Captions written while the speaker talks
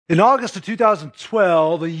In August of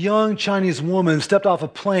 2012, a young Chinese woman stepped off a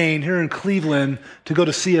plane here in Cleveland to go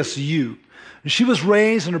to CSU. And she was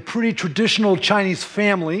raised in a pretty traditional Chinese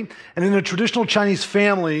family. And in a traditional Chinese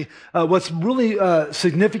family, what's really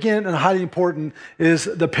significant and highly important is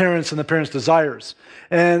the parents and the parents' desires.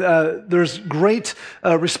 And there's great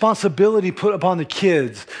responsibility put upon the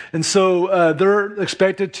kids. And so they're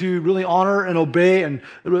expected to really honor and obey and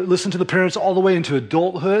listen to the parents all the way into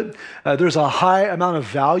adulthood. There's a high amount of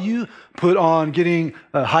value put on getting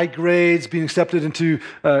high grades, being accepted into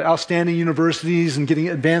outstanding universities, and getting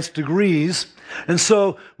advanced degrees. And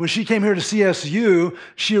so when she came here to CSU,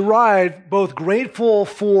 she arrived both grateful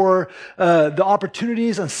for the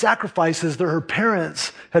opportunities and sacrifices that her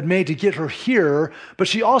parents had made to get her here, but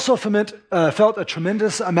she also felt a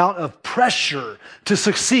tremendous amount of pressure to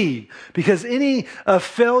succeed, because any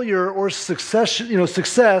failure or success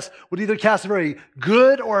would either cast a very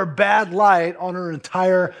good or bad light on her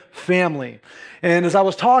entire family. And as I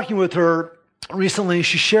was talking with her recently,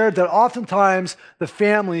 she shared that oftentimes the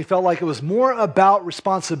family felt like it was more about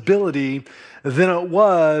responsibility than it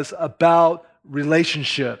was about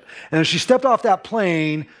relationship. And as she stepped off that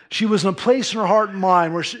plane, she was in a place in her heart and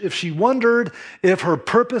mind where if she wondered if her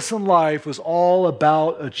purpose in life was all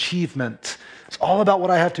about achievement. It's all about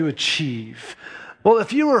what I have to achieve. Well,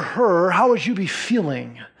 if you were her, how would you be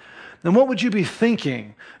feeling? And what would you be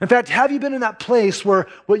thinking? In fact, have you been in that place where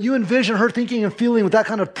what you envision her thinking and feeling with that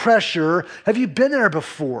kind of pressure, have you been there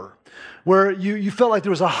before? Where you felt like there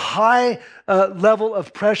was a high level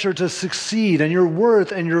of pressure to succeed, and your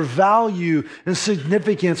worth and your value and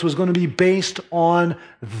significance was going to be based on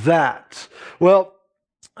that. Well,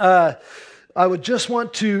 I would just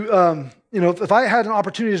want to, if I had an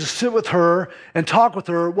opportunity to sit with her and talk with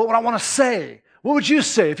her, what would I want to say? What would you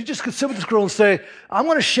say if you just could sit with this girl and say, I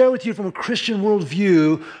want to share with you from a Christian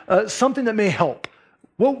worldview something that may help?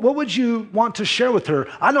 What would you want to share with her?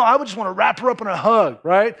 I know I would just want to wrap her up in a hug,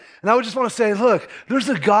 right? And I would just want to say, look, there's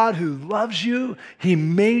a God who loves you. He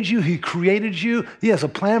made you. He created you. He has a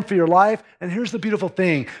plan for your life. And here's the beautiful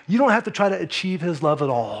thing. You don't have to try to achieve his love at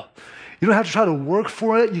all. You don't have to try to work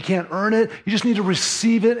for it. You can't earn it. You just need to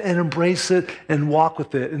receive it and embrace it and walk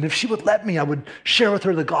with it. And if she would let me, I would share with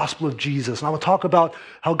her the gospel of Jesus. And I would talk about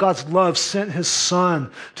how God's love sent his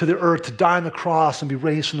son to the earth to die on the cross and be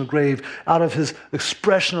raised from the grave out of his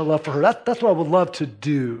expression of love for her. That's what I would love to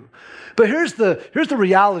do. But here's the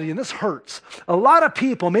reality, and this hurts. A lot of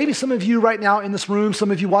people, maybe some of you right now in this room,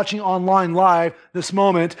 some of you watching online live this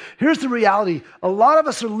moment, here's the reality. A lot of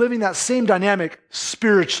us are living that same dynamic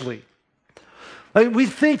spiritually. Like, we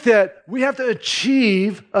think that we have to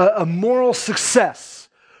achieve a moral success,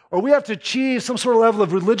 or we have to achieve some sort of level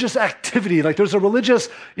of religious activity. Like there's a religious,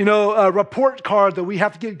 report card that we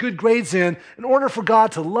have to get good grades in order for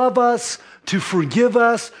God to love us, to forgive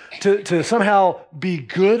us, to somehow be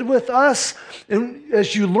good with us. And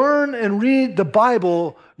as you learn and read the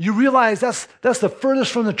Bible, you realize that's the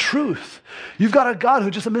furthest from the truth. You've got a God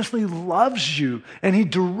who just immensely loves you, and he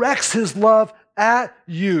directs his love at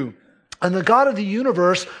you. And the God of the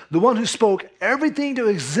universe, the one who spoke everything to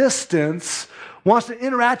existence, wants to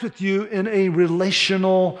interact with you in a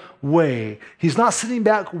relational way. He's not sitting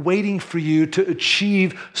back waiting for you to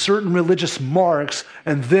achieve certain religious marks,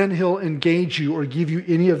 and then he'll engage you or give you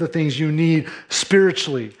any of the things you need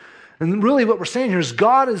spiritually. And really what we're saying here is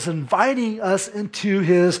God is inviting us into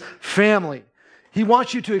his family. He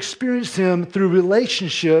wants you to experience him through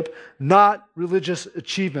relationship, not religious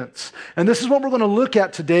achievements. And this is what we're going to look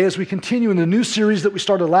at today as we continue in the new series that we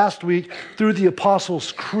started last week through the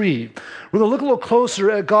Apostles' Creed. We're going to look a little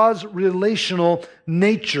closer at God's relational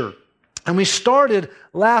nature. And we started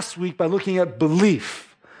last week by looking at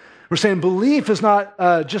belief. We're saying belief is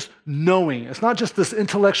not just knowing. It's not just this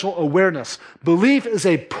intellectual awareness. Belief is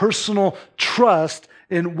a personal trust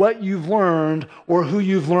in what you've learned or who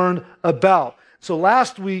you've learned about. So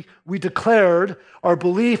last week, we declared our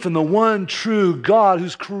belief in the one true God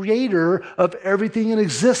who's creator of everything in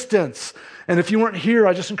existence. And if you weren't here,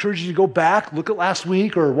 I just encourage you to go back, look at last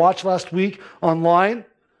week or watch last week online.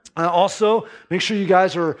 Also, make sure you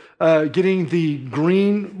guys are getting the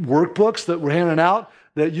green workbooks that we're handing out,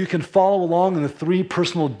 that you can follow along in the 3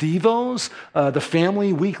 personal devos, the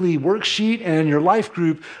family weekly worksheet, and your life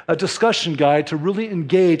group discussion guide to really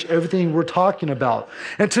engage everything we're talking about.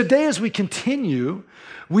 And today, as we continue,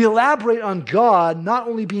 we elaborate on God not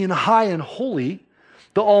only being high and holy,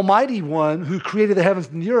 the Almighty One who created the heavens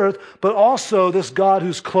and the earth, but also this God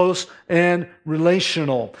who's close and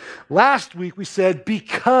relational. Last week we said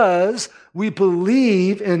because we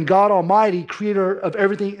believe in God Almighty, creator of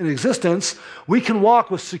everything in existence, we can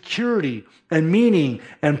walk with security and meaning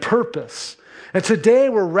and purpose. And today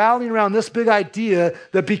we're rallying around this big idea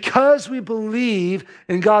that because we believe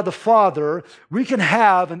in God the Father, we can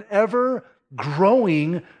have an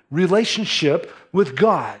ever-growing relationship with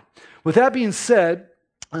God. With that being said,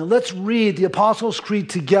 let's read the Apostles' Creed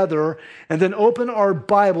together and then open our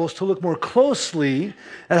Bibles to look more closely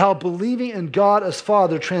at how believing in God as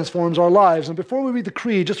Father transforms our lives. And before we read the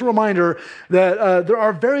Creed, just a reminder that there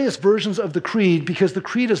are various versions of the Creed because the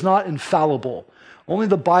Creed is not infallible. Only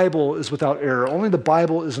the Bible is without error. Only the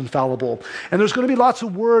Bible is infallible. And there's going to be lots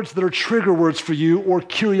of words that are trigger words for you or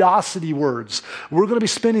curiosity words. We're going to be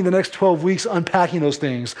spending the next 12 weeks unpacking those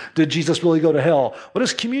things. Did Jesus really go to hell? What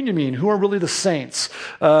does communion mean? Who are really the saints?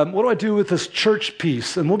 What do I do with this church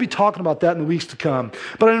piece? And we'll be talking about that in the weeks to come.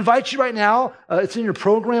 But I invite you right now, it's in your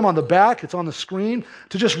program on the back, it's on the screen,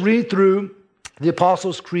 to just read through the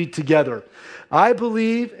Apostles' Creed together. I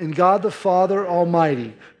believe in God the Father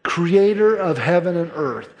Almighty, creator of heaven and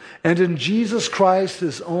earth, and in Jesus Christ,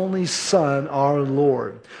 his only Son, our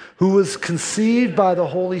Lord, who was conceived by the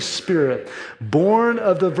Holy Spirit, born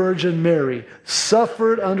of the Virgin Mary,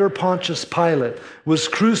 suffered under Pontius Pilate, was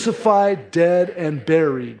crucified, dead, and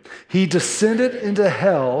buried. He descended into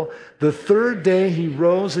hell. The third day he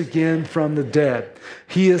rose again from the dead.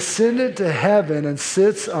 He ascended to heaven and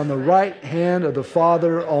sits on the right hand of the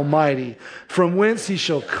Father Almighty, from whence he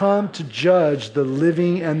shall come to judge the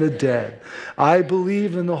living and the dead. I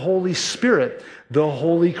believe in the Holy Spirit, the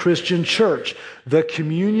holy Christian church, the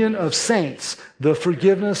communion of saints, the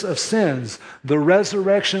forgiveness of sins, the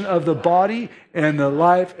resurrection of the body, and the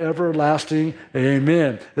life everlasting.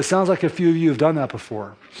 Amen. It sounds like a few of you have done that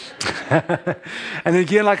before. And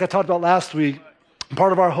again, like I talked about last week,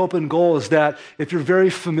 part of our hope and goal is that if you're very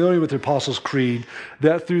familiar with the Apostles' Creed,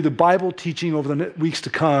 that through the Bible teaching over the weeks to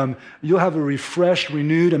come, you'll have a refreshed,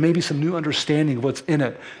 renewed, and maybe some new understanding of what's in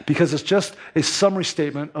it, because it's just a summary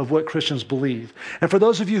statement of what Christians believe. And for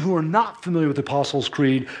those of you who are not familiar with the Apostles'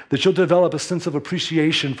 Creed, that you'll develop a sense of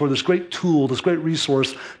appreciation for this great tool, this great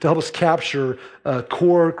resource to help us capture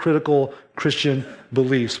core, critical Christian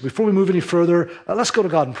beliefs. Before we move any further, let's go to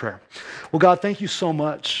God in prayer. Well, God, thank you so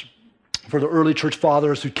much for the early church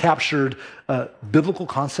fathers who captured biblical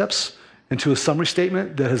concepts into a summary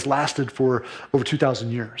statement that has lasted for over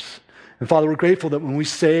 2,000 years. And Father, we're grateful that when we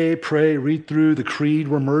say, pray, read through the creed,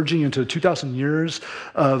 we're merging into 2,000 years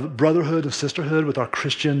of brotherhood and sisterhood with our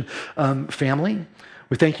Christian family.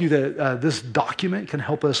 We thank you that this document can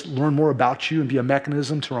help us learn more about you and be a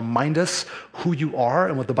mechanism to remind us who you are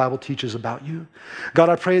and what the Bible teaches about you. God,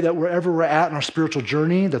 I pray that wherever we're at in our spiritual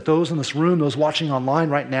journey, that those in this room, those watching online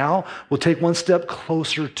right now, will take one step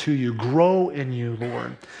closer to you, grow in you,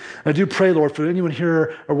 Lord. I do pray, Lord, for anyone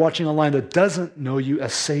here or watching online that doesn't know you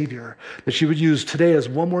as Savior, that you would use today as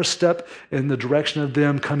one more step in the direction of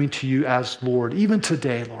them coming to you as Lord, even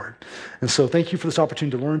today, Lord. And so thank you for this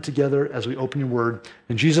opportunity to learn together as we open your word.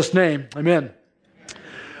 In Jesus' name, amen.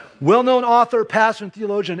 Well-known author, pastor, and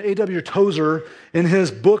theologian A.W. Tozer, in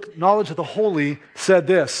his book, Knowledge of the Holy, said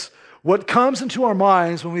this: what comes into our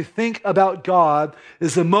minds when we think about God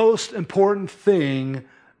is the most important thing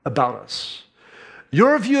about us.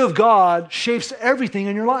 Your view of God shapes everything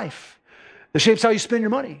in your life. It shapes how you spend your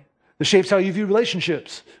money. It shapes how you view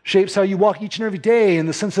relationships, shapes how you walk each and every day and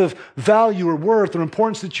the sense of value or worth or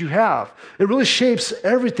importance that you have. It really shapes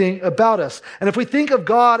everything about us. And if we think of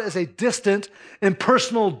God as a distant,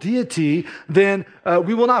 impersonal deity, then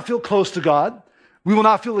we will not feel close to God. We will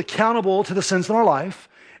not feel accountable to the sins in our life.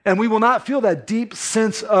 And we will not feel that deep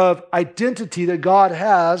sense of identity that God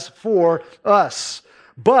has for us.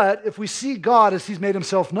 But if we see God as he's made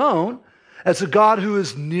himself known, as a God who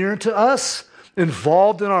is near to us,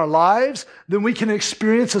 involved in our lives, then we can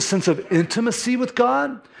experience a sense of intimacy with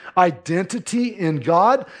God, identity in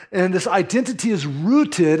God. And this identity is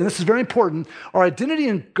rooted, and this is very important, our identity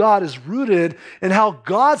in God is rooted in how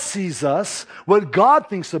God sees us, what God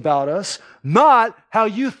thinks about us, not how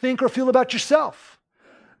you think or feel about yourself,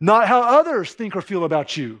 not how others think or feel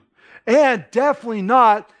about you, and definitely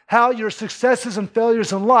not how your successes and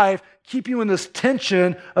failures in life keep you in this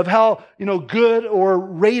tension of how good or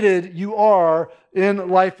rated you are in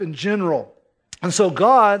life in general. And so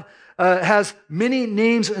God has many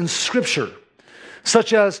names in Scripture,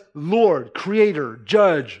 such as Lord, Creator,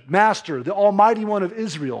 Judge, Master, the Almighty One of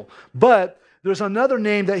Israel. But there's another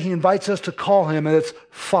name that he invites us to call him, and it's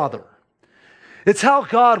Father. It's how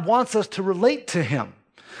God wants us to relate to him.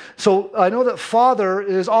 So I know that father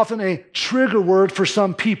is often a trigger word for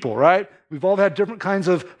some people, right? We've all had different kinds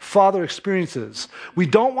of father experiences. We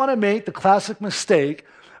don't want to make the classic mistake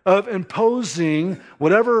of imposing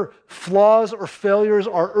whatever flaws or failures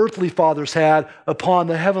our earthly fathers had upon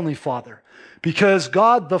the heavenly Father. because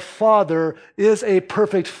God the Father is a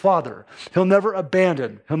perfect Father. He'll never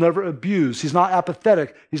abandon. He'll never abuse. He's not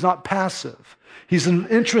apathetic. He's not passive. He's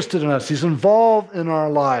interested in us. He's involved in our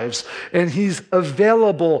lives. And He's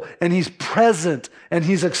available, and He's present, and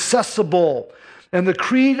He's accessible. And the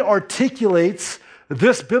Creed articulates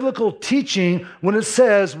this biblical teaching when it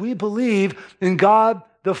says we believe in God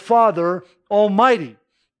the Father Almighty.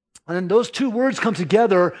 And those two words come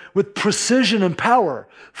together with precision and power.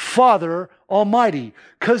 Father Almighty.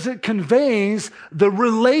 Because it conveys the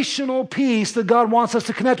relational piece that God wants us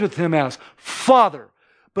to connect with Him as. Father.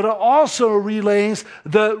 But it also relays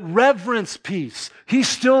the reverence piece. He's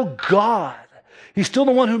still God. He's still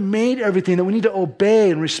the one who made everything that we need to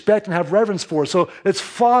obey and respect and have reverence for. So it's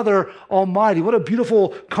Father Almighty. What a beautiful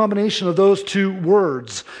combination of those two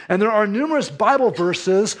words. And there are numerous Bible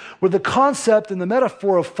verses where the concept and the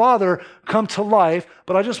metaphor of Father come to life,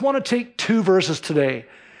 but I just want to take two verses today.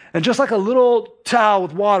 And just like a little towel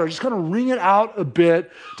with water, just kind of wring it out a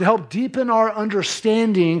bit to help deepen our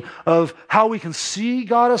understanding of how we can see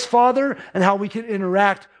God as Father and how we can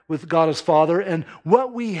interact with God as Father and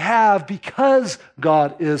what we have because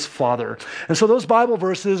God is Father. And so those Bible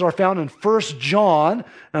verses are found in 1 John,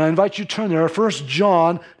 and I invite you to turn there, 1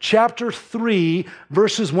 John chapter 3,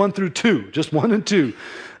 verses 1 through 2, just 1 and 2.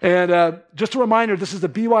 And just a reminder, this is the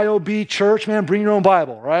BYOB church, man, bring your own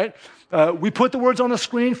Bible, right? We put the words on the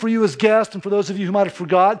screen for you as guests and for those of you who might have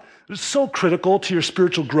forgot. It's so critical to your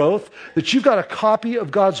spiritual growth that you've got a copy of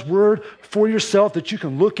God's Word for yourself that you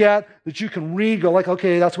can look at, that you can read, go like,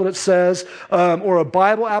 okay, that's what it says, or a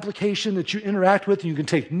Bible application that you interact with and you can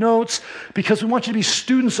take notes because we want you to be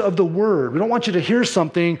students of the Word. We don't want you to hear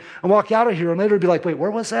something and walk out of here and later be like, wait,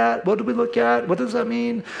 where was that? What did we look at? What does that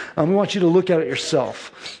mean? We want you to look at it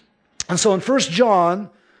yourself. And so in 1 John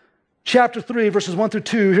chapter 3, verses 1 through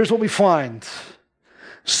 2, here's what we find.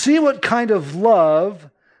 See what kind of love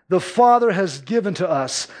the Father has given to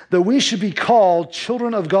us, that we should be called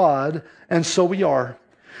children of God, and so we are.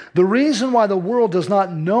 The reason why the world does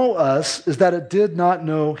not know us is that it did not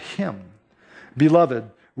know Him.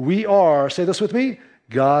 Beloved, we are, say this with me,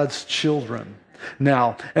 God's children.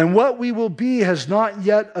 Now, and what we will be has not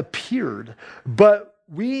yet appeared, but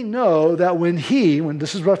we know that when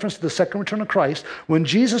this is reference to the second return of Christ, when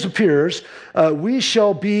Jesus appears, we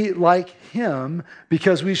shall be like Him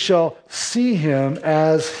because we shall see Him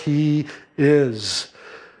as He is.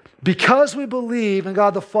 Because we believe in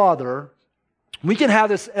God the Father, we can have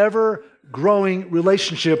this ever-growing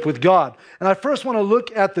relationship with God. And I first want to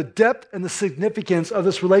look at the depth and the significance of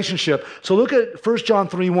this relationship. So look at 1 John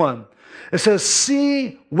 3:1. It says,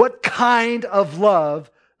 see what kind of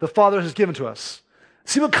love the Father has given to us.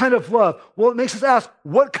 See what kind of love? Well, it makes us ask,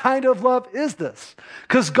 what kind of love is this?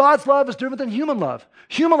 Because God's love is different than human love.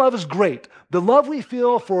 Human love is great. The love we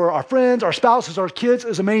feel for our friends, our spouses, our kids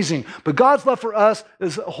is amazing. But God's love for us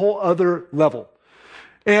is a whole other level.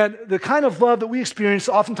 And the kind of love that we experience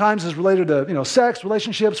oftentimes is related to, sex,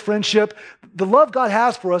 relationships, friendship. The love God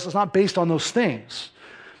has for us is not based on those things.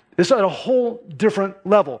 It's at a whole different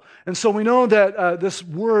level. And so we know that this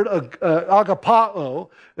word agapao,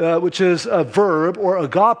 which is a verb, or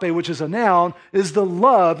agape, which is a noun, is the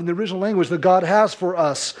love in the original language that God has for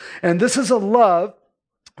us. And this is a love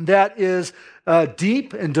that is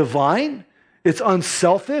deep and divine. It's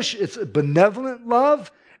unselfish. It's a benevolent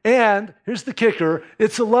love. And here's the kicker.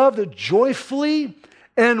 It's a love that joyfully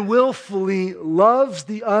and willfully loves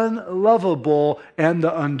the unlovable and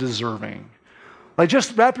the undeserving. Like,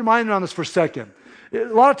 just wrap your mind around this for a second. A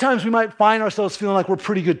lot of times we might find ourselves feeling like we're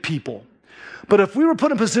pretty good people. But if we were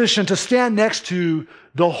put in a position to stand next to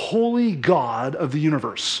the holy God of the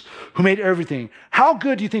universe who made everything, how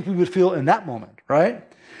good do you think we would feel in that moment, right?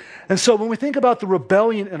 And so when we think about the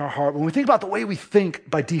rebellion in our heart, when we think about the way we think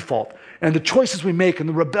by default and the choices we make and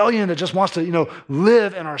the rebellion that just wants to,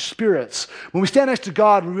 live in our spirits, when we stand next to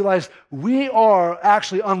God, we realize we are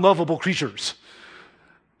actually unlovable creatures.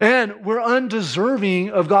 And we're undeserving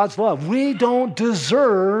of God's love. We don't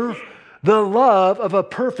deserve the love of a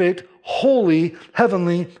perfect, holy,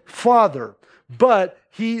 heavenly Father. But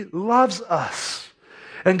He loves us.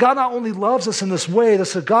 And God not only loves us in this way,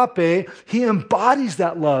 this agape, He embodies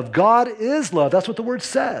that love. God is love. That's what the word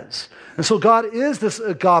says. And so God is this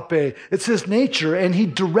agape. It's His nature, and He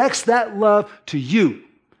directs that love to you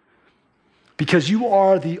because you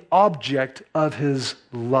are the object of His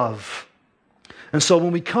love. And so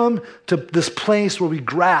when we come to this place where we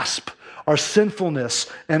grasp our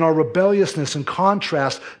sinfulness and our rebelliousness in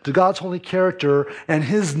contrast to God's holy character and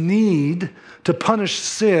his need to punish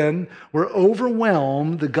sin, we're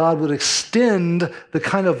overwhelmed that God would extend the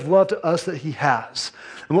kind of love to us that he has.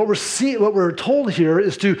 And what we're told here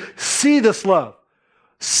is to see this love.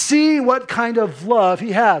 See what kind of love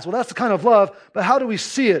he has. Well, that's the kind of love, but how do we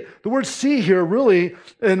see it? The word see here really,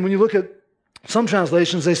 and when you look at some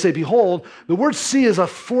translations, they say behold. The word see is a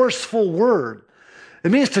forceful word.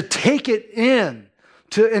 It means to take it in,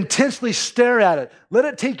 to intensely stare at it. Let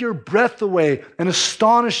it take your breath away and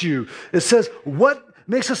astonish you. It says, what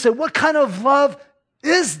makes us say, what kind of love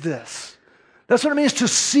is this? That's what it means to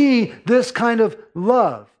see this kind of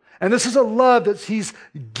love. And this is a love that he's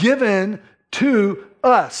given to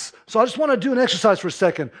us. So I just want to do an exercise for a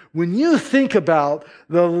second. When you think about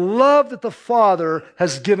the love that the Father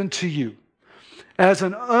has given to you, as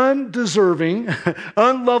an undeserving,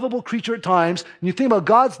 unlovable creature at times, and you think about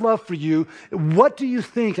God's love for you, what do you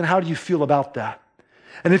think and how do you feel about that?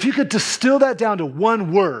 And if you could distill that down to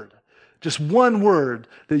one word, just one word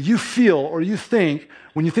that you feel or you think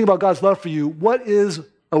when you think about God's love for you, what is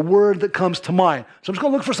a word that comes to mind? So I'm just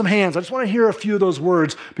going to look for some hands. I just want to hear a few of those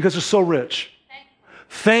words because they're so rich.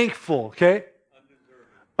 Thankful, okay?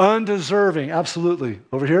 Undeserving, absolutely.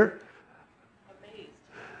 Over here? Amazed.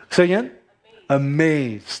 Say again?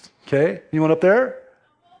 Amazed, okay? Anyone up there?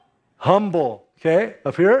 Humble, okay?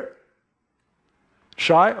 Up here?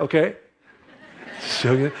 Shy, okay?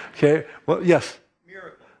 Okay, well, yes?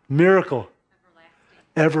 Miracle.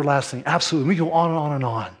 Everlasting, absolutely. We go on and on and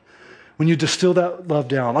on. When you distill that love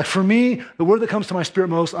down. Like for me, the word that comes to my spirit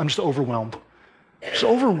most, I'm just overwhelmed. Just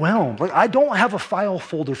overwhelmed. Like I don't have a file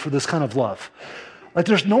folder for this kind of love. Like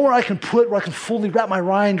there's nowhere I can put where I can fully wrap my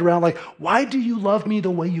mind around like, why do you love me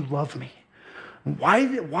the way you love me?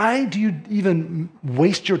 Why do you even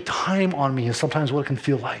waste your time on me is sometimes what it can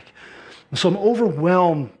feel like. And so I'm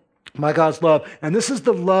overwhelmed by God's love. And this is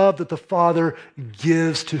the love that the Father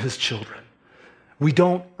gives to his children. We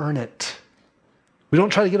don't earn it. We don't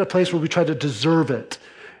try to get a place where we try to deserve it.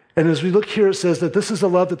 And as we look here, it says that this is the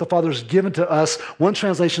love that the Father has given to us. One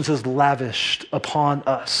translation says lavished upon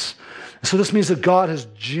us. So this means that God has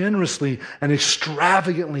generously and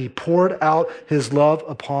extravagantly poured out his love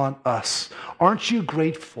upon us. Aren't you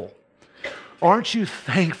grateful? Aren't you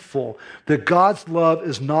thankful that God's love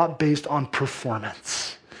is not based on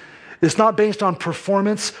performance? It's not based on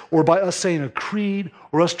performance or by us saying a creed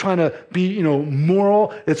or us trying to be,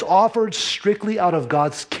 moral. It's offered strictly out of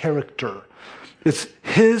God's character. It's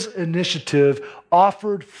his initiative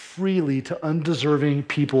offered freely to undeserving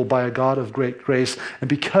people by a God of great grace. And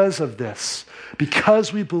because of this,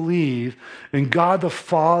 because we believe in God the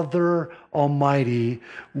Father Almighty,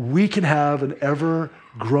 we can have an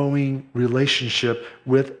ever-growing relationship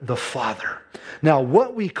with the Father. Now,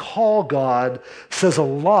 what we call God says a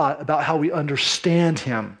lot about how we understand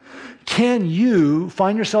him. Can you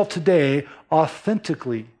find yourself today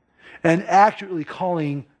authentically and accurately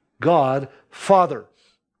calling God Father?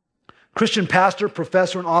 Christian pastor,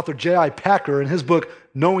 professor, and author J.I. Packer, in his book,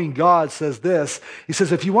 Knowing God, says this. He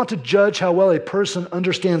says, if you want to judge how well a person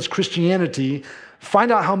understands Christianity,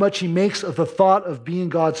 find out how much he makes of the thought of being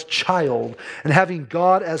God's child and having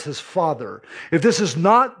God as his father. If this is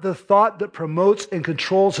not the thought that promotes and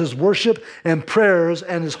controls his worship and prayers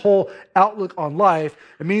and his whole outlook on life,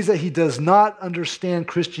 it means that he does not understand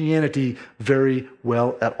Christianity very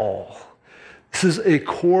well at all. This is a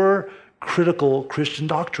core critical Christian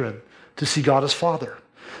doctrine, to see God as Father.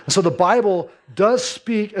 And so the Bible does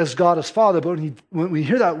speak as God as Father, but when we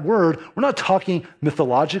hear that word, we're not talking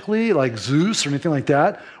mythologically like Zeus or anything like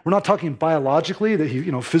that. We're not talking biologically that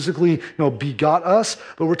he, physically, begot us,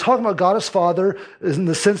 but we're talking about God as Father in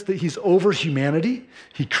the sense that he's over humanity.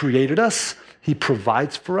 He created us. He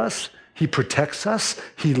provides for us. He protects us.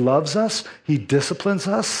 He loves us. He disciplines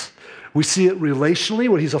us. We see it relationally,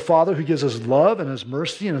 where he's a father who gives us love and his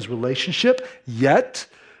mercy and his relationship, yet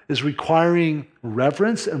is requiring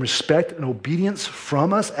reverence and respect and obedience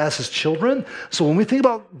from us as his children. So when we think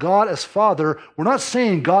about God as Father, we're not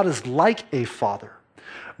saying God is like a father.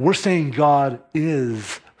 We're saying God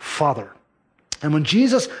is Father. And when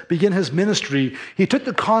Jesus began his ministry, he took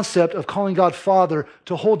the concept of calling God Father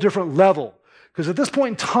to a whole different level. Because at this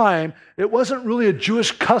point in time, it wasn't really a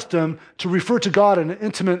Jewish custom to refer to God in an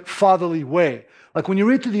intimate, fatherly way. Like when you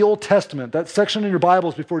read through the Old Testament, that section in your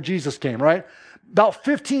Bibles before Jesus came, right? About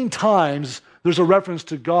 15 times there's a reference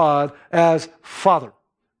to God as Father,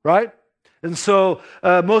 right? And so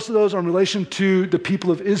most of those are in relation to the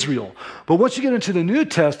people of Israel. But once you get into the New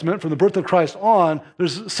Testament, from the birth of Christ on,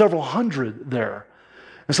 there's several hundred there.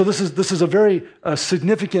 And so this is a very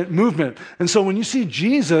significant movement. And so when you see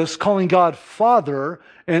Jesus calling God Father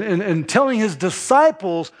and telling his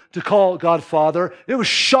disciples to call God Father, it was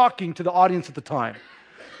shocking to the audience at the time.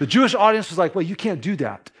 The Jewish audience was like, well, you can't do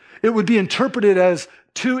that. It would be interpreted as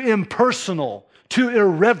too impersonal, too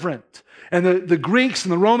irreverent. And the Greeks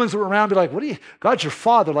and the Romans that were around be like, what do you, God's your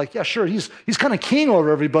father? Like, yeah, sure, he's kind of king over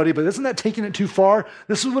everybody, but isn't that taking it too far?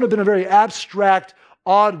 This would have been a very abstract,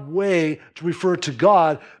 odd way to refer to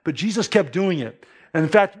God, but Jesus kept doing it. And in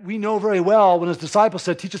fact, we know very well when his disciples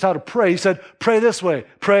said, teach us how to pray, he said, pray this way.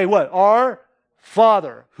 Pray what? Our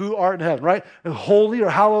Father, who art in heaven, right? And holy or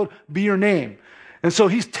hallowed be your name. And so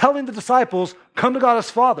he's telling the disciples, come to God as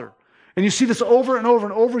Father. And you see this over and over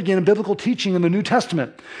and over again in biblical teaching in the New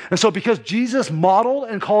Testament. And so because Jesus modeled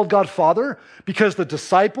and called God Father, because the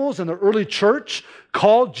disciples and the early church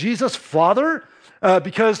called Jesus Father,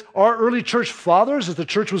 because our early church fathers, as the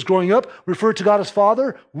church was growing up, referred to God as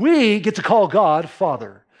Father, we get to call God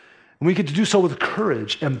Father. And we get to do so with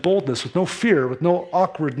courage and boldness, with no fear, with no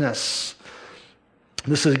awkwardness.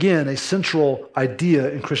 This is, again, a central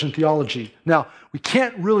idea in Christian theology. Now, we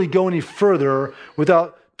can't really go any further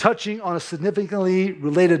without touching on a significantly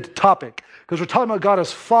related topic. Because we're talking about God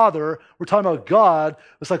as Father, we're talking about God.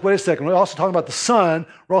 It's like, wait a second, we're also talking about the Son,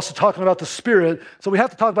 we're also talking about the Spirit. So we have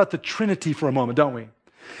to talk about the Trinity for a moment, don't we?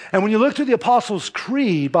 And when you look through the Apostles'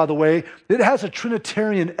 Creed, by the way, it has a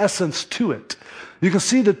Trinitarian essence to it. You can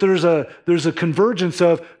see that there's a convergence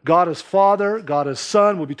of God as Father, God as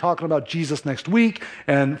Son. We'll be talking about Jesus next week,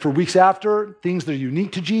 and for weeks after, things that are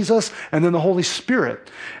unique to Jesus, and then the Holy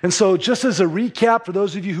Spirit. And so just as a recap for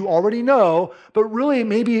those of you who already know, but really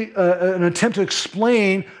maybe an attempt to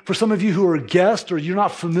explain for some of you who are guests or you're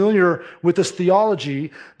not familiar with this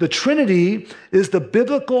theology, the Trinity is the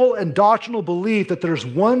biblical and doctrinal belief that there's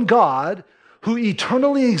one God who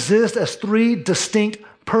eternally exists as three distinct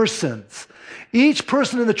persons. Each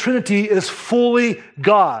person in the Trinity is fully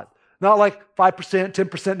God. Not like 5%,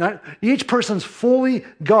 10%, 9%. Each person's fully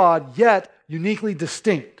God, yet uniquely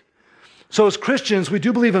distinct. So as Christians, we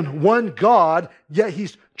do believe in one God, yet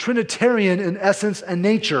he's Trinitarian in essence and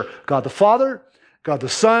nature. God the Father, God the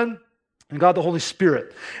Son, and God the Holy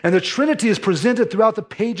Spirit. And the Trinity is presented throughout the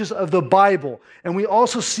pages of the Bible. And we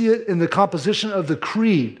also see it in the composition of the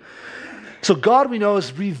Creed. So God, we know,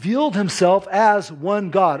 has revealed himself as one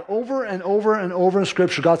God. Over and over and over in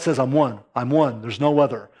Scripture, God says, I'm one. I'm one. There's no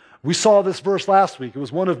other. We saw this verse last week. It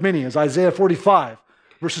was one of many. It's Isaiah 45,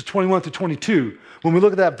 verses 21 through 22. When we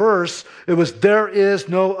look at that verse, it was, there is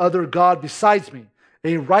no other God besides me,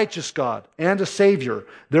 a righteous God and a Savior.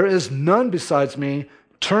 There is none besides me.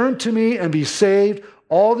 Turn to me and be saved,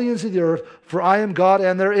 all the ends of the earth, for I am God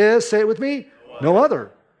and there is, say it with me, no other.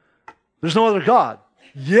 There's no other God.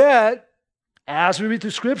 Yet, as we read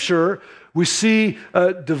through Scripture, we see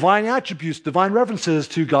divine attributes, divine references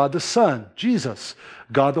to God the Son, Jesus,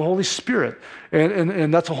 God the Holy Spirit.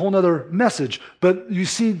 And that's a whole other message. But you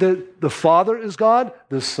see that the Father is God,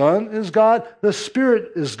 the Son is God, the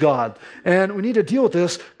Spirit is God. And we need to deal with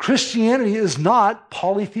this. Christianity is not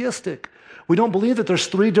polytheistic. We don't believe that there's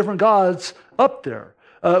three different gods up there.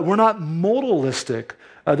 We're not modalistic.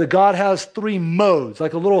 That God has three modes,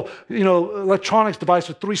 like a little, electronics device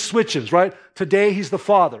with three switches, right? Today, he's the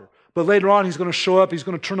Father. But later on, he's going to show up, he's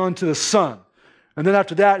going to turn on to the Son. And then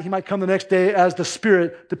after that, he might come the next day as the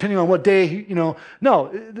Spirit, depending on what day,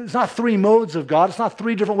 No, it's not three modes of God. It's not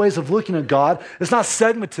three different ways of looking at God. It's not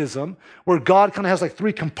segmentism, where God kind of has like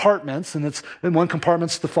three compartments, and one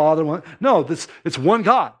compartment's the Father. No, it's one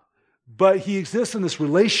God. But he exists in this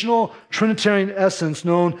relational Trinitarian essence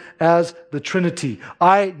known as the Trinity.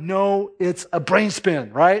 I know it's a brain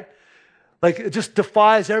spin, right? Like it just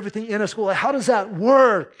defies everything in us. Well, how does that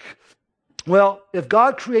work? Well, if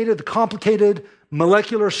God created the complicated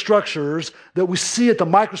molecular structures that we see at the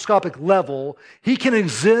microscopic level, he can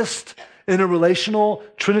exist in a relational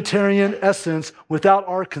Trinitarian essence without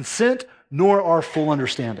our consent nor our full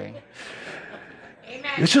understanding.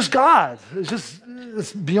 It's just God.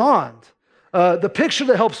 It's beyond. The picture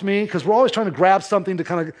that helps me, because we're always trying to grab something to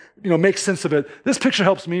kind of, make sense of it. This picture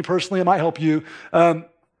helps me personally. It might help you.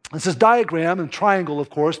 It's this diagram and triangle, of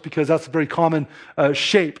course, because that's a very common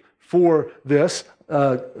shape for this. I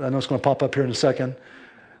know it's going to pop up here in a second.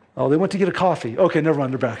 Oh, they went to get a coffee. Okay, never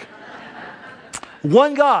mind. They're back.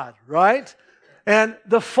 One God, right? And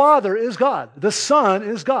the Father is God. The Son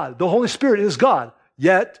is God. The Holy Spirit is God.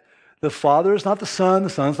 Yet, the Father is not the Son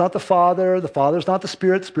is not the Father is not the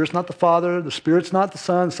Spirit's not the Father, the Spirit's not the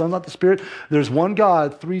Son's not the Spirit. There's one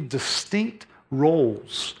God, three distinct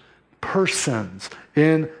roles, persons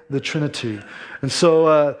in the Trinity. And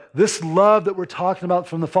so this love that we're talking about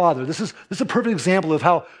from the Father, this is a perfect example of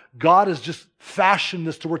how God has just fashioned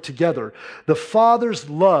this to work together. The Father's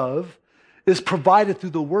love is provided through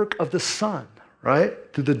the work of the Son, right?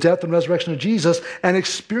 Through the death and resurrection of Jesus, and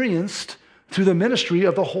experienced through the ministry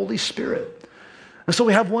of the Holy Spirit. And so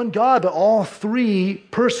we have one God, but all three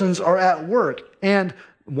persons are at work. And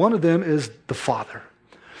one of them is the Father.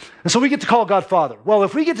 And so we get to call God Father. Well,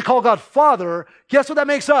 if we get to call God Father, guess what that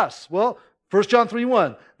makes us? Well, 1 John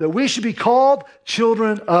 3:1, that we should be called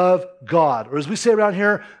children of God. Or as we say around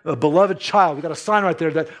here, a beloved child. We got a sign right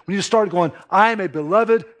there that we need to start going, I am a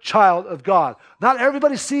beloved child of God. Not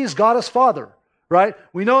everybody sees God as Father, right?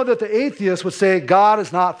 We know that the atheist would say God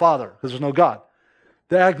is not Father because there's no God.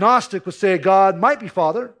 The agnostic would say God might be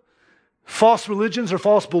Father. False religions or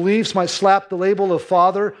false beliefs might slap the label of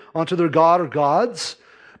Father onto their God or gods.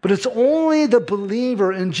 But it's only the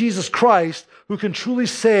believer in Jesus Christ who can truly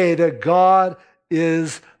say that God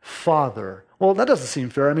is Father. Well, that doesn't seem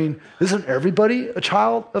fair. I mean, isn't everybody a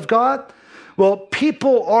child of God? Well,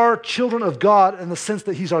 people are children of God in the sense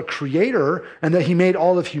that He's our creator and that He made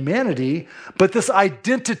all of humanity. But this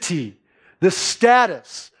identity, this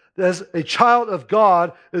status as a child of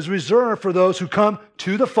God is reserved for those who come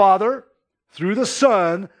to the Father through the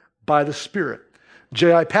Son by the Spirit.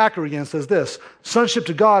 J.I. Packer again says this, sonship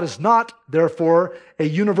to God is not, therefore, a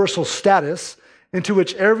universal status into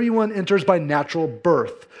which everyone enters by natural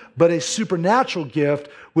birth, but a supernatural gift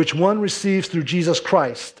which one receives through Jesus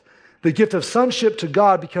Christ. The gift of sonship to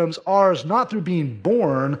God becomes ours not through being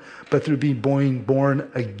born, but through being born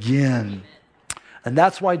again. And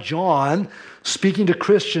that's why John, speaking to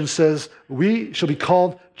Christians, says, we shall be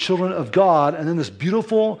called children of God. And then this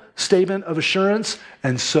beautiful statement of assurance,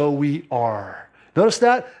 and so we are. Notice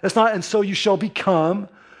that? It's not, and so you shall become,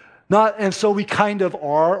 not, and so we kind of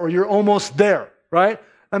are, or you're almost there, right?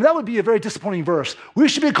 I mean, that would be a very disappointing verse. We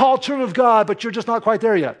should be called children of God, but you're just not quite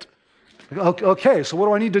there yet. Okay, so what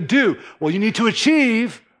do I need to do? Well, you need to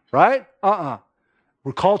achieve, right?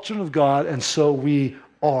 We're called children of God, and so we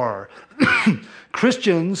are.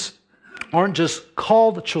 Christians aren't just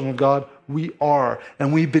called children of God, we are.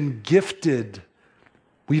 And we've been gifted.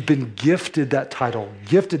 We've been gifted that title,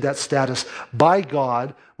 gifted that status by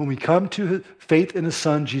God when we come to faith in His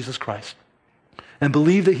Son, Jesus Christ, and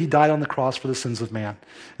believe that He died on the cross for the sins of man,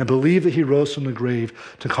 and believe that He rose from the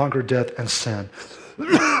grave to conquer death and sin.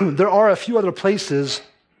 There are a few other places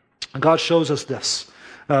God shows us this.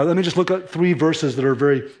 Let me just look at 3 verses that are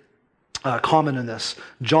very common in this.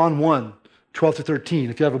 John 1, 12 to 13.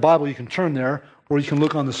 If you have a Bible, you can turn there, or you can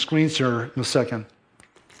look on the screens here in a second.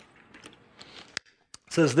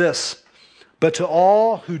 It says this, but to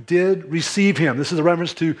all who did receive Him, this is a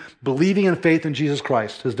reference to believing in faith in Jesus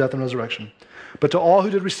Christ, His death and resurrection. But to all who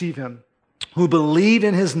did receive Him, who believe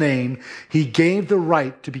in His name, He gave the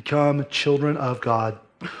right to become children of God,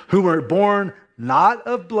 who were born not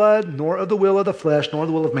of blood, nor of the will of the flesh, nor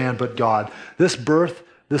the will of man, but God. This birth,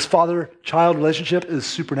 this father-child relationship is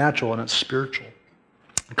supernatural and it's spiritual.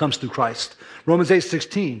 It comes through Christ. Romans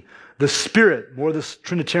 8:16, the Spirit, more this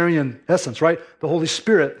Trinitarian essence, right? The Holy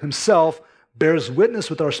Spirit Himself bears witness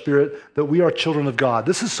with our spirit that we are children of God.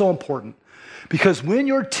 This is so important because when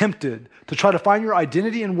you're tempted to try to find your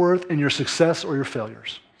identity and worth in your success or your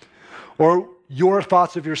failures, or your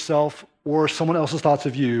thoughts of yourself or someone else's thoughts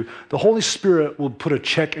of you, the Holy Spirit will put a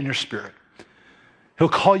check in your spirit. He'll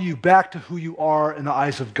call you back to who you are in the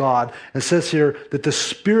eyes of God. And it says here that the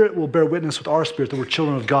Spirit will bear witness with our spirit that we're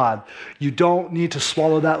children of God. You don't need to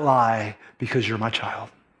swallow that lie because you're my child.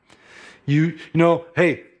 You know,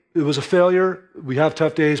 hey, it was a failure. We have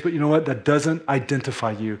tough days, but you know what? That doesn't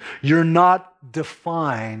identify you. You're not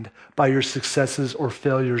defined by your successes or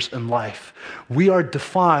failures in life. We are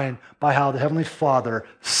defined by how the Heavenly Father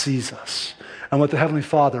sees us and what the Heavenly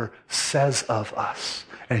Father says of us.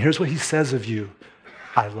 And here's what He says of you.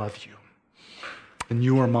 I love you, and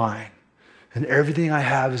you are mine, and everything I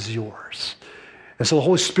have is yours. And so the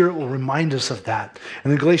Holy Spirit will remind us of that.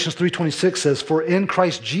 And then Galatians 3:26 says, for in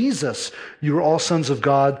Christ Jesus, you are all sons of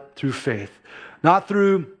God through faith. Not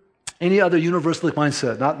through any other universalistic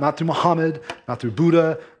mindset, not through Muhammad, not through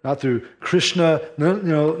Buddha, not through Krishna,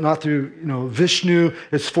 not through Vishnu.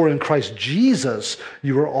 It's for in Christ Jesus,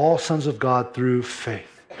 you are all sons of God through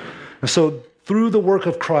faith. And so through the work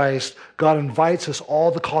of Christ, God invites us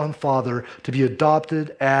all to call Him Father, to be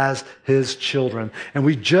adopted as His children. And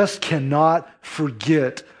we just cannot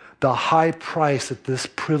forget the high price that this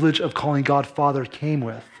privilege of calling God Father came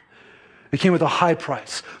with. It came with a high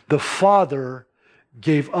price. The Father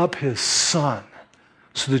gave up His Son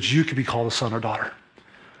so that you could be called a son or daughter.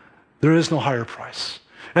 There is no higher price.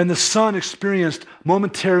 And the Son experienced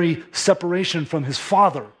momentary separation from his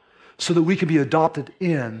Father so that we can be adopted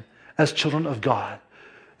in as children of God.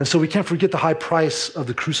 And so we can't forget the high price of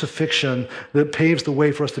the crucifixion that paves the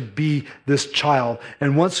way for us to be this child.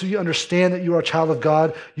 And once you understand that you are a child of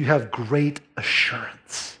God, you have great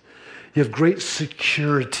assurance. You have great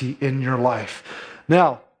security in your life.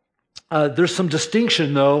 Now, there's some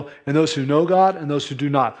distinction, though, in those who know God and those who do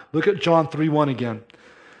not. Look at John 3:1 again.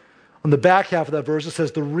 On the back half of that verse, it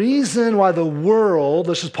says, the reason why the world,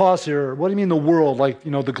 let's just pause here. What do you mean the world? Like,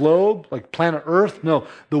 the globe, like planet Earth? No,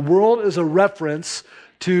 the world is a reference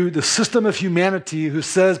to the system of humanity who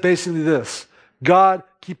says basically this: God,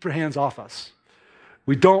 keep your hands off us.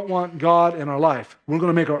 We don't want God in our life. We're going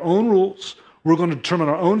to make our own rules. We're going to determine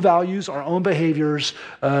our own values, our own behaviors.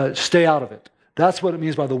 Stay out of it. That's what it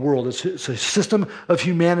means by the world. It's a system of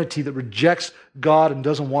humanity that rejects God and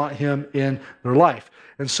doesn't want him in their life.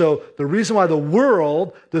 And so the reason why the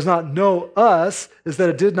world does not know us is that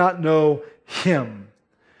it did not know him.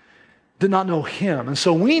 Did not know him. And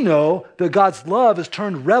so we know that God's love has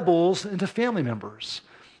turned rebels into family members,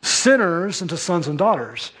 sinners into sons and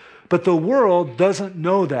daughters. But the world doesn't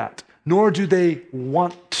know that, nor do they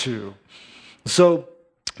want to. So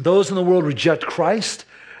those in the world reject Christ.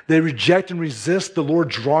 They reject and resist the Lord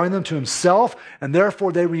drawing them to himself, and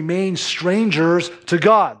therefore they remain strangers to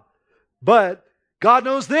God. But God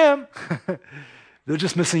knows them. They're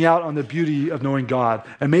just missing out on the beauty of knowing God.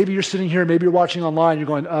 And maybe you're sitting here, maybe you're watching online, you're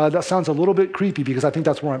going, that sounds a little bit creepy because I think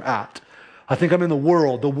that's where I'm at. I think I'm in the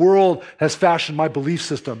world. The world has fashioned my belief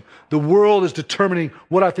system. The world is determining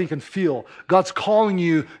what I think and feel. God's calling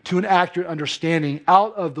you to an accurate understanding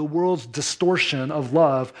out of the world's distortion of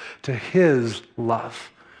love to his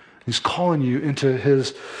love. He's calling you into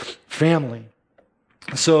his family.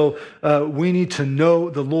 So we need to know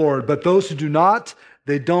the Lord. But those who do not,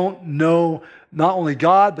 they don't know not only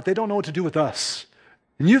God, but they don't know what to do with us.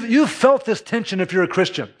 And you've felt this tension if you're a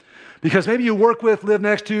Christian. Because maybe you work with, live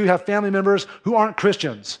next to, have family members who aren't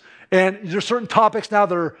Christians. And there's certain topics now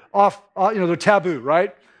that are off, they're taboo,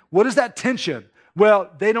 right? What is that tension? Well,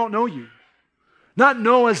 they don't know you. Not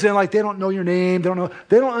know as in like they don't know your name.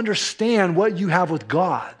 They don't understand what you have with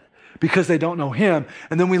God because they don't know him.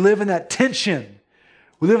 And then we live in that tension.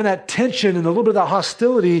 We live in that tension and a little bit of that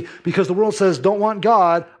hostility because the world says, don't want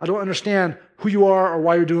God. I don't understand who you are or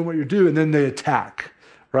why you're doing what you do. And then they attack,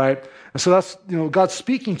 right? And so that's, God's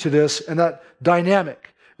speaking to this and that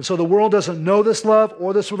dynamic. And so the world doesn't know this love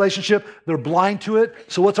or this relationship. They're blind to it.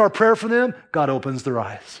 So what's our prayer for them? God opens their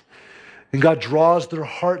eyes. And God draws their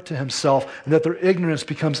heart to himself and that their ignorance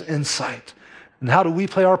becomes insight. And how do we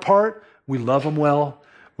play our part? We love them well.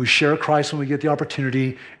 We share Christ when we get the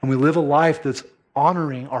opportunity. And we live a life that's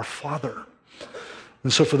honoring our Father.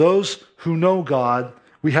 And so for those who know God,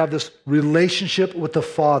 we have this relationship with the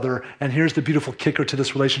Father, and here's the beautiful kicker to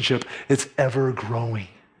this relationship. It's ever growing.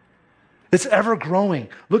 It's ever growing.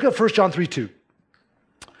 Look at 1 John 3:2.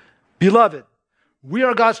 Beloved, we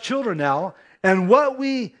are God's children now, and what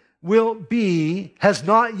we will be has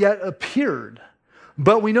not yet appeared.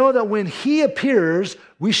 But we know that when he appears,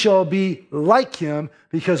 we shall be like him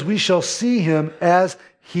because we shall see him as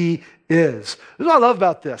he is. What I love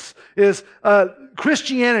about this is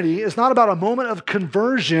Christianity is not about a moment of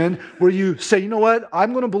conversion where you say, you know what,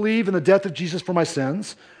 I'm going to believe in the death of Jesus for my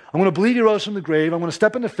sins. I'm going to believe he rose from the grave. I'm going to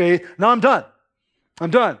step into faith. Now I'm done.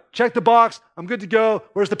 I'm done. Check the box. I'm good to go.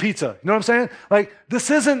 Where's the pizza? You know what I'm saying? Like,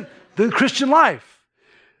 this isn't the Christian life.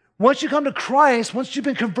 Once you come to Christ, once you've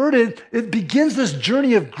been converted, it begins this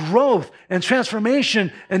journey of growth and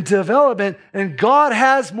transformation and development, and God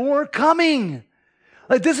has more coming.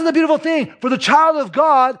 Like, this is the beautiful thing. For the child of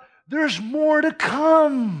God, there's more to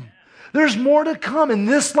come. There's more to come in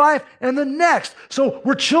this life and the next. So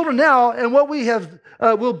we're children now, and what we have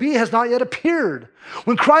will be has not yet appeared.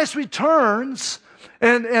 When Christ returns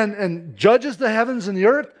and judges the heavens and the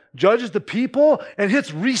earth, judges the people, and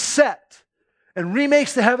hits reset and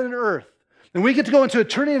remakes the heaven and earth, and we get to go into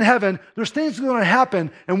eternity in heaven, there's things that are going to happen,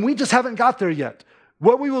 and we just haven't got there yet.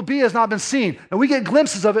 What we will be has not been seen, and we get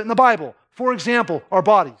glimpses of it in the Bible. For example, our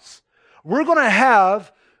bodies. We're going to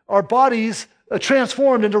have our bodies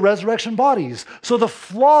transformed into resurrection bodies. So the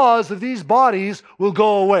flaws of these bodies will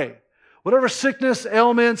go away. Whatever sickness,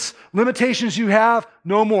 ailments, limitations you have,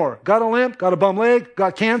 no more. Got a limp, got a bum leg,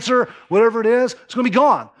 got cancer, whatever it is, it's going to be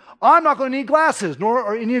gone. I'm not going to need glasses, nor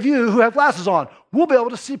are any of you who have glasses on. We'll be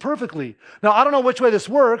able to see perfectly. Now, I don't know which way this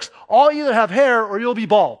works. I'll either have hair or you'll be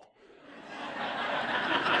bald.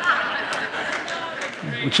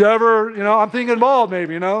 Whichever, I'm thinking bald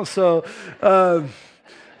maybe, So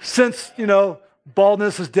since,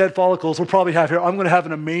 baldness is dead follicles, we'll probably have hair. I'm going to have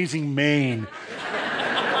an amazing mane.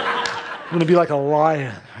 going to be like a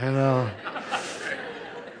lion, you know.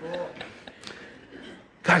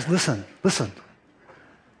 Guys, listen.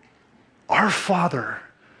 Our Father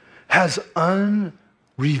has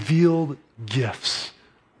unrevealed gifts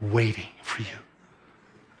waiting for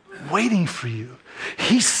you. Waiting for you.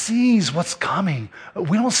 He sees what's coming.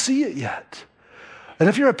 We don't see it yet. And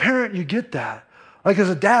if you're a parent, you get that. Like as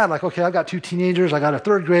a dad, like, okay, I've got 2 teenagers, I got a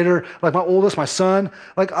 3rd grader, like my oldest, my son.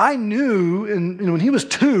 Like I knew, when he was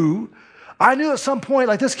 2, I knew at some point,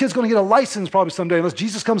 like this kid's going to get a license probably someday, unless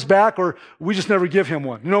Jesus comes back or we just never give him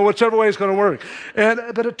one. Whichever way it's going to work.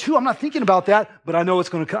 But at 2, I'm not thinking about that, but I know it's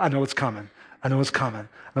going to. I know it's coming.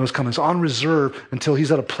 It's on reserve until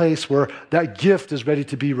he's at a place where that gift is ready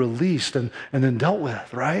to be released and then dealt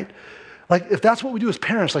with, right? Like if that's what we do as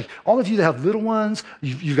parents, like all of you that have little ones,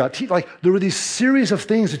 you've got like there were these series of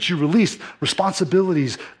things that you released,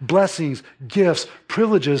 responsibilities, blessings, gifts,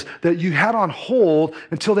 privileges that you had on hold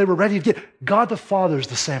until they were ready to get. God the Father is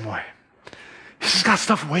the same way. He's just got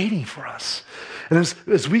stuff waiting for us. And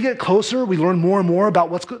as we get closer, we learn more and more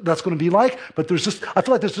about that's going to be like. But I feel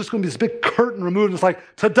like there's just going to be this big curtain removed. And it's like,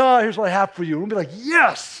 ta-da, here's what I have for you. And we'll be like,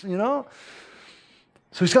 yes, So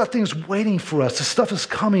he's got things waiting for us. This stuff is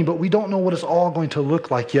coming, but we don't know what it's all going to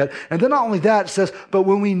look like yet. And then not only that, it says, but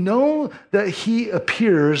when we know that he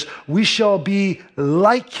appears, we shall be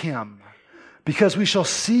like him, because we shall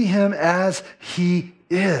see him as he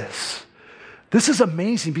is. This is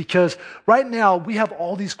amazing because right now we have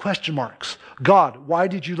all these question marks. God, why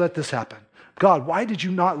did you let this happen? God, why did you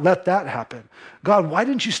not let that happen? God, why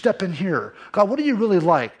didn't you step in here? God, what do you really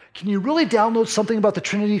like? Can you really download something about the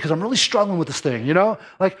Trinity? Because I'm really struggling with this thing,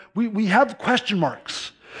 Like we have question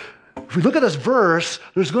marks. If we look at this verse,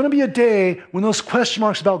 there's going to be a day when those question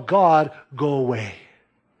marks about God go away.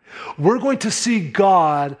 We're going to see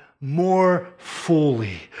God more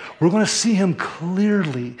fully. We're going to see him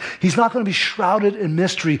clearly. He's not going to be shrouded in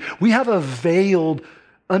mystery. We have a veiled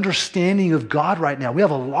understanding of God right now. We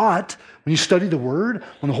have a lot. When you study the Word,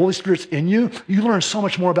 when the Holy Spirit's in you, you learn so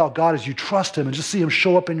much more about God as you trust him and just see him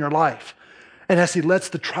show up in your life. And as he lets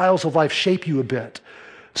the trials of life shape you a bit.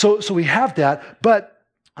 So we have that, but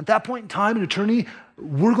at that point in time in eternity,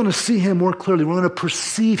 we're going to see him more clearly. We're going to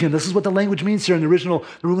perceive him. This is what the language means here in the original.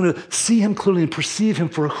 We're going to see him clearly and perceive him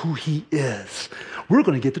for who he is. We're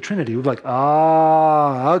going to get the Trinity. We're like,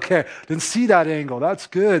 okay. Didn't see that angle. That's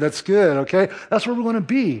good, okay? That's where we're going to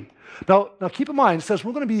be. Now keep in mind, it says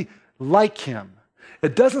we're going to be like him.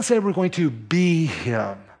 It doesn't say we're going to be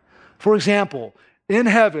him. For example, in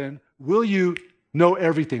heaven, will you know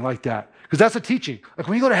everything like that? Because that's a teaching. Like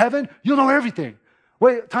when you go to heaven, you'll know everything.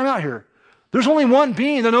 Wait, time out here. There's only one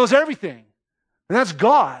being that knows everything, and that's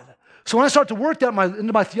God. So when I start to work that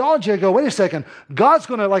into my theology, I go, wait a second, God's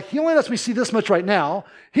going to, he only lets me see this much right now.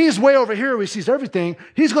 He's way over here where he sees everything.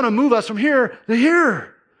 He's going to move us from here to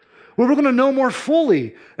here, where we're going to know more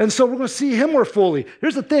fully. And so we're going to see him more fully.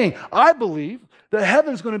 Here's the thing. I believe that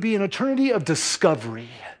heaven's going to be an eternity of discovery.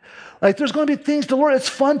 Like there's going to be things to learn. It's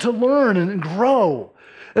fun to learn and grow.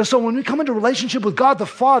 And so when we come into relationship with God the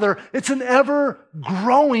Father, it's an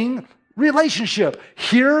ever-growing relationship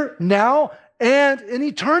here, now, and in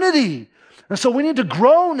eternity. And so we need to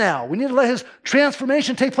grow now. We need to let his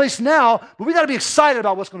transformation take place now, but we got to be excited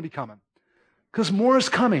about what's going to be coming because more is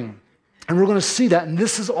coming, and we're going to see that. And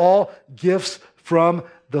this is all gifts from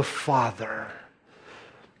the Father.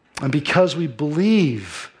 And because we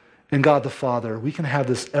believe in God the Father, we can have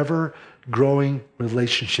this ever-growing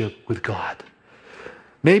relationship with God.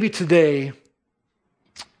 Maybe today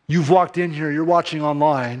you've walked in here, you're watching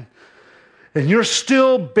online, and you're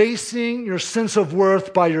still basing your sense of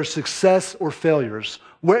worth by your success or failures,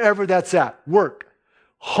 wherever that's at. Work,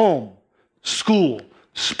 home, school,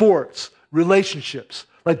 sports, relationships.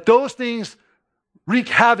 Like those things wreak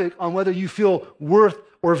havoc on whether you feel worth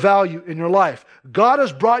or value in your life. God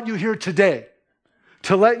has brought you here today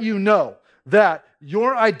to let you know that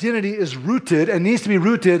your identity is rooted and needs to be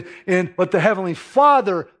rooted in what the Heavenly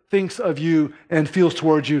Father thinks of you and feels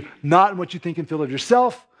towards you, not in what you think and feel of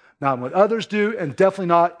yourself, not in what others do, and definitely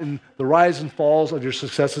not in the rise and falls of your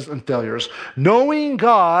successes and failures. Knowing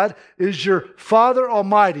God is your Father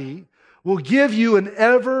Almighty will give you an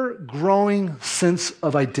ever-growing sense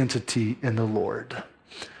of identity in the Lord.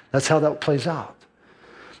 That's how that plays out.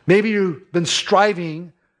 Maybe you've been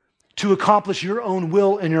striving to accomplish your own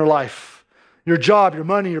will in your life. Your job, your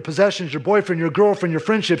money, your possessions, your boyfriend, your girlfriend, your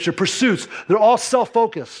friendships, your pursuits, they're all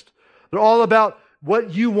self-focused. They're all about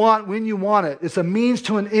what you want when you want it. It's a means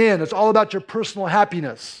to an end. It's all about your personal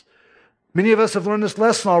happiness. Many of us have learned this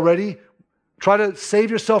lesson already. Try to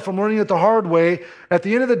save yourself from learning it the hard way. At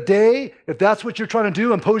the end of the day, if that's what you're trying to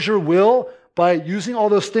do, impose your will by using all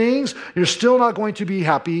those things, you're still not going to be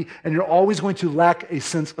happy, and you're always going to lack a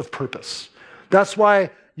sense of purpose. That's why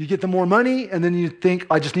you get the more money, and then you think,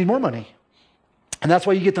 I just need more money. And that's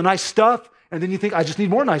why you get the nice stuff, and then you think, I just need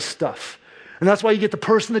more nice stuff. And that's why you get the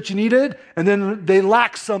person that you needed, and then they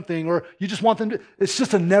lack something, or you just want them to. It's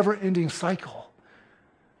just a never-ending cycle.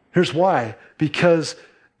 Here's why. Because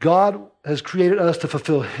God has created us to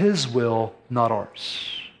fulfill His will, not ours.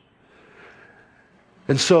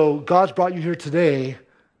 And so God's brought you here today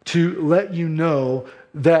to let you know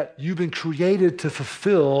that you've been created to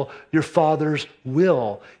fulfill your Father's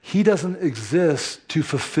will. He doesn't exist to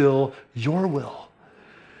fulfill your will.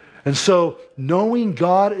 And so knowing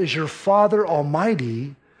God is your Father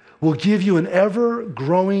Almighty will give you an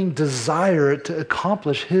ever-growing desire to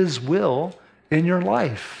accomplish His will in your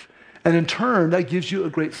life. And in turn, that gives you a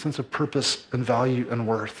great sense of purpose and value and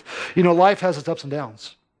worth. You know, life has its ups and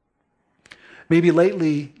downs. Maybe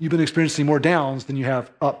lately you've been experiencing more downs than you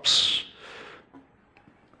have ups.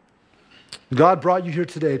 God brought you here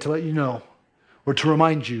today to let you know, or to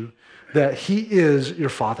remind you, that He is your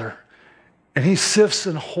Father. And He sifts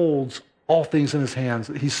and holds all things in His hands,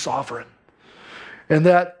 that He's sovereign. And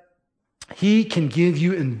that He can give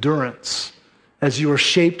you endurance as you are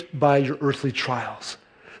shaped by your earthly trials.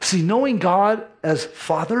 See, knowing God as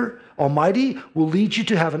Father Almighty will lead you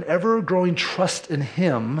to have an ever-growing trust in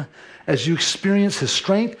Him as you experience His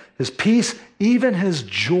strength, His peace, even His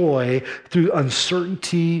joy through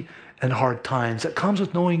uncertainty and hard times. That comes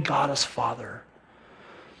with knowing God as Father.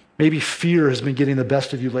 Maybe fear has been getting the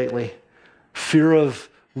best of you lately. Fear of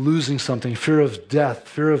losing something, fear of death,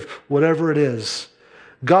 fear of whatever it is.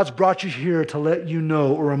 God's brought you here to let you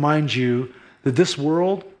know or remind you that this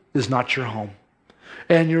world is not your home.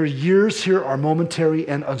 And your years here are momentary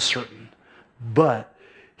and uncertain. But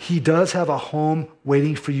He does have a home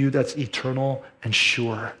waiting for you that's eternal and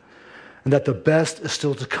sure. And that the best is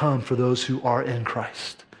still to come for those who are in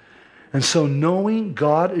Christ. And so knowing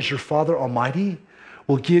God is your Father Almighty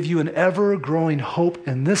will give you an ever-growing hope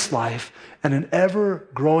in this life and an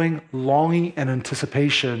ever-growing longing and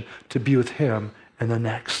anticipation to be with Him in the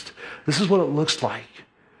next. This is what it looks like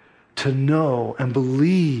to know and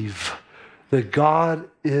believe that God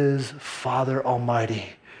is Father Almighty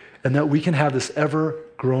and that we can have this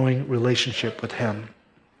ever-growing relationship with Him.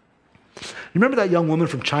 You remember that young woman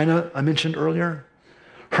from China I mentioned earlier?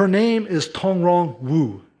 Her name is Tongrong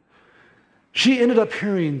Wu. She ended up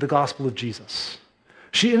hearing the gospel of Jesus.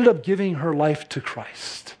 She ended up giving her life to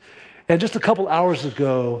Christ. And just a couple hours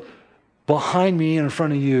ago, behind me and in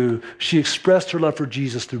front of you, she expressed her love for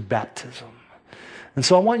Jesus through baptism. And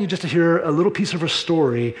so I want you just to hear a little piece of her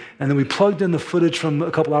story, and then we plugged in the footage from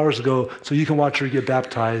a couple hours ago so you can watch her get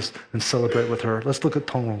baptized and celebrate with her. Let's look at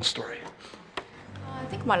Tongrong's story. I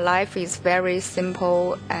think my life is very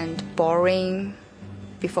simple and boring.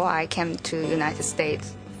 Before I came to the United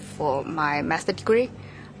States for my master's degree,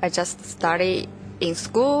 I just studied in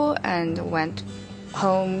school and went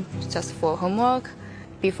home just for homework.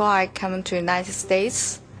 Before I came to the United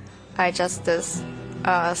States, I just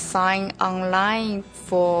signed online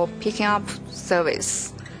for picking up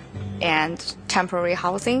service and temporary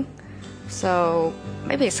housing. So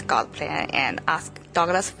maybe it's God's plan, and ask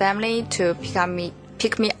Douglas' family to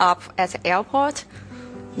pick me up at the airport,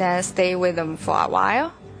 then stay with them for a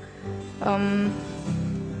while.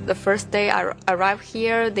 The first day I arrived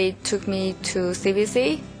here, they took me to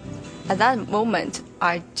CVC. At that moment,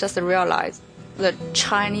 I just realized the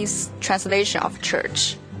Chinese translation of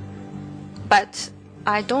church. But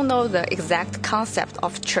I don't know the exact concept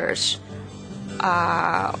of church,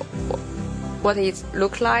 what it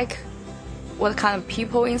look like, what kind of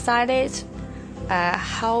people inside it,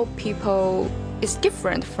 how people is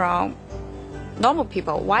different from normal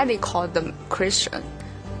people, why they call them Christian.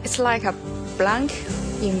 It's like a blank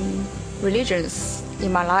in religions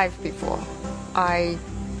in my life before. I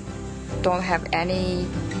don't have any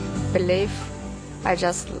belief. I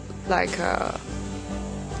just like a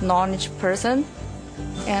knowledge person.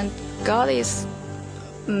 And God is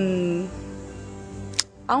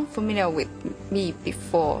unfamiliar with me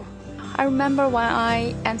before. I remember when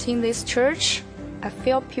I entered this church, I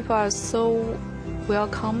feel people are so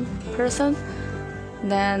welcome person.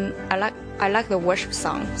 Then I like the worship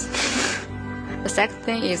songs. The second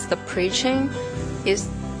thing is the preaching. It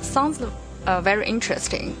sounds very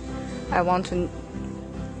interesting. I want to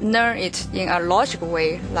learn it in a logical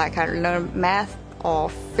way, like I learn math or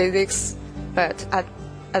physics. But at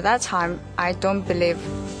that time, I don't believe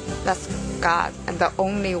that's God and the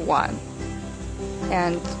only one.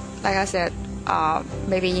 And like I said,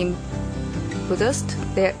 maybe in Buddhist,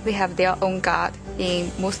 they have their own God.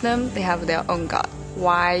 In Muslim, they have their own God.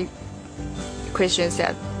 Why Christians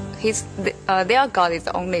said their God is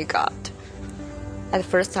the only God. At the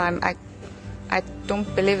first time, I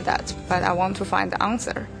don't believe that, but I want to find the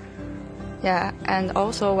answer. Yeah, and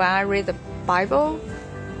also when I read the Bible,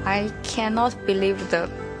 I cannot believe the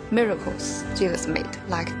miracles Jesus made,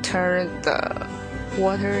 like turn the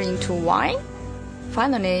water into wine.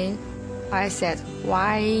 Finally, I said,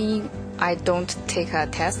 why I don't take a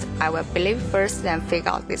test? I will believe first, then figure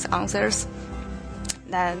out these answers.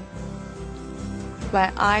 Then,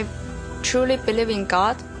 when I truly believe in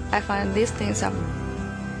God, I find these things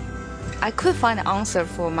I could find an answer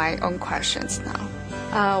for my own questions now.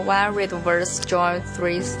 When I read verse John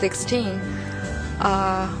 3:16,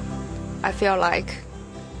 I feel like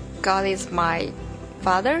God is my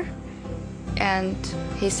Father, and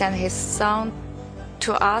He sent His Son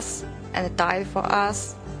to us and died for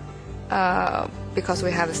us because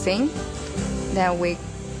we have sin. Then we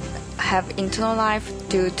have eternal life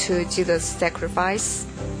due to Jesus' sacrifice.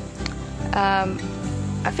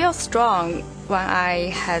 I feel strong when I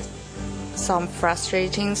had some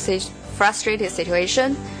frustrated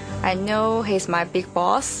situation. I know He's my big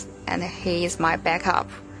boss and He is my backup.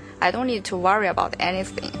 I don't need to worry about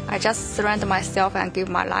anything. I just surrender myself and give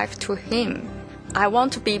my life to Him. I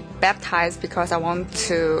want to be baptized because I want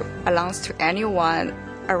to announce to anyone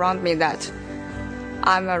around me that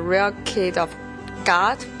I'm a real kid of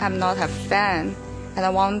God. I'm not a fan, and I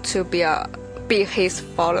want to be His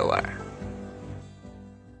follower.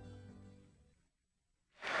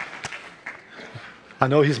 I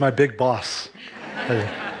know He's my big boss.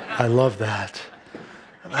 I love that.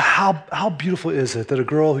 How beautiful is it that a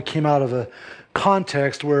girl who came out of a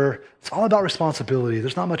context where it's all about responsibility,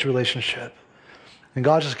 there's not much relationship, and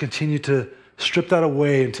God just continued to strip that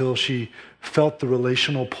away until she felt the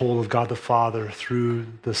relational pull of God the Father through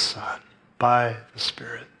the Son, by the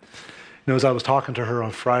Spirit. You know, as I was talking to her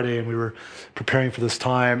on Friday and we were preparing for this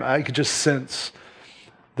time, I could just sense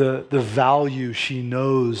the value she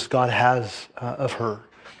knows God has of her,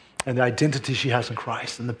 and the identity she has in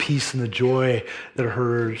Christ, and the peace and the joy that are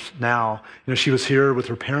hers now. You know, she was here with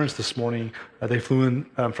her parents this morning. They flew in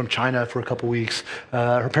from China for a couple weeks.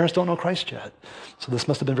 Her parents don't know Christ yet. So this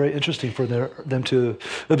must have been very interesting for them to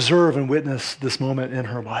observe and witness this moment in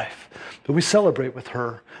her life. But we celebrate with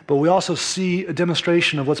her. But we also see a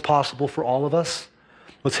demonstration of what's possible for all of us,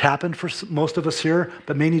 what's happened for most of us here,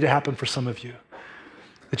 but may need to happen for some of you.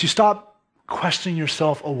 That you stop questioning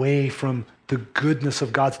yourself away from the goodness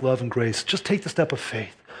of God's love and grace. Just take the step of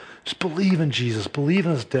faith. Just believe in Jesus, believe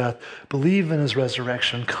in His death, believe in His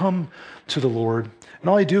resurrection. Come to the Lord. And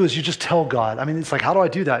all you do is you just tell God. I mean, it's like, how do I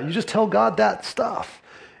do that? You just tell God that stuff.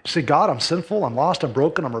 You say, God, I'm sinful, I'm lost, I'm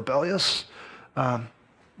broken, I'm rebellious, but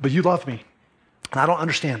you love me, and I don't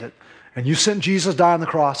understand it. And you sent Jesus die on the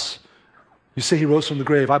cross. You say He rose from the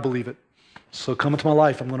grave. I believe it. So come into my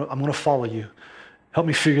life. I'm gonna follow you. Help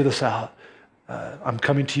me figure this out. I'm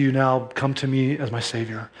coming to you now. Come to me as my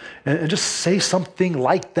Savior. And just say something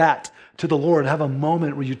like that to the Lord. Have a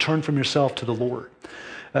moment where you turn from yourself to the Lord.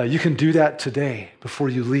 You can do that today before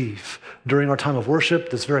you leave, during our time of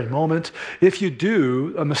worship, this very moment. If you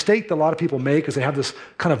do, a mistake that a lot of people make is they have this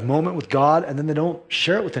kind of moment with God and then they don't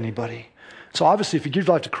share it with anybody. So obviously, if you give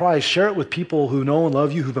your life to Christ, share it with people who know and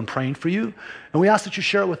love you, who've been praying for you. And we ask that you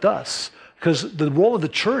share it with us, because the role of the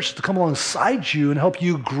church is to come alongside you and help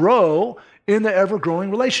you grow in the ever-growing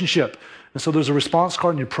relationship. And so there's a response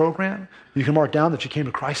card in your program. You can mark down that you came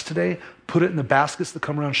to Christ today, put it in the baskets that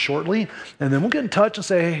come around shortly, and then we'll get in touch and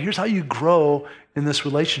say, hey, here's how you grow in this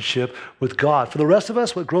relationship with God. For the rest of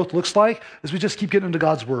us, what growth looks like is we just keep getting into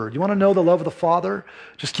God's Word. You want to know the love of the Father?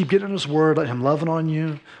 Just keep getting in His Word, let Him loving on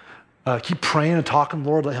you. Keep praying and talking,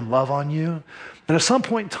 Lord, let Him love on you. And at some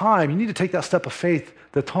point in time, you need to take that step of faith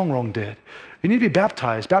that Tongrong did. You need to be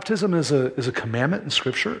baptized. Baptism is a commandment in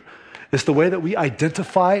Scripture. It's the way that we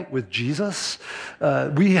identify with Jesus.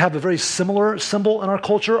 We have a very similar symbol in our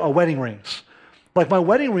culture, our wedding rings. Like, my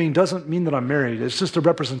wedding ring doesn't mean that I'm married. It's just a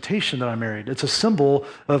representation that I'm married. It's a symbol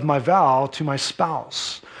of my vow to my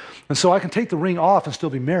spouse. And so I can take the ring off and still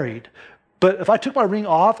be married. But if I took my ring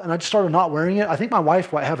off and I just started not wearing it, I think my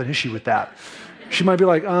wife might have an issue with that. She might be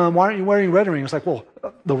like, why aren't you wearing a wedding ring? It's like, well,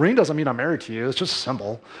 the ring doesn't mean I'm married to you. It's just a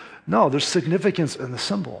symbol. No, there's significance in the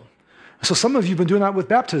symbol. So some of you have been doing that with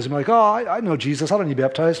baptism. Like, oh, I know Jesus. I don't need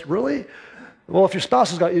baptized. Really? Well, if your spouse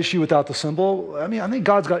has got issue without the symbol, I mean, I think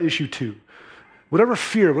God's got issue too. Whatever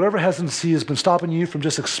fear, whatever hesitancy has been stopping you from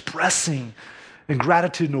just expressing in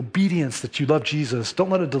gratitude and obedience that you love Jesus, don't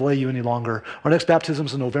let it delay you any longer. Our next baptism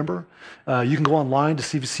is in November. You can go online to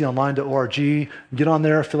cvconline.org, get on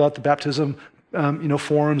there, fill out the baptism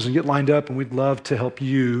forms and get lined up, and we'd love to help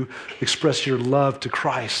you express your love to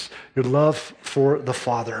Christ, your love for the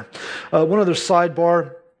Father. One other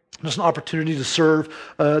sidebar, just an opportunity to serve.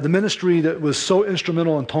 The ministry that was so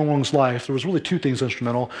instrumental in Tong Wong's life, there was really two things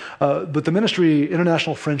instrumental, but the ministry,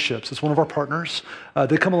 International Friendships, it's one of our partners.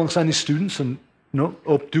 They come alongside these students and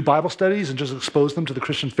do Bible studies and just expose them to the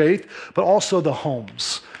Christian faith, but also the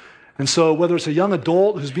homes. And so whether it's a young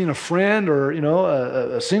adult who's being a friend or,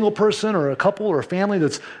 a single person or a couple or a family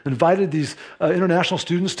that's invited these international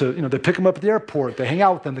students to, they pick them up at the airport, they hang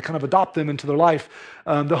out with them, they kind of adopt them into their life.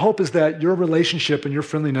 The hope is that your relationship and your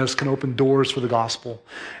friendliness can open doors for the gospel.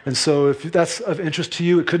 And so if that's of interest to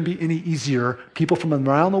you, it couldn't be any easier. People from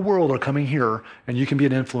around the world are coming here and you can be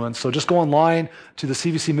an influence. So just go online to the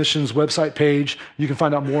CVC Missions website page. You can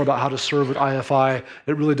find out more about how to serve with IFI.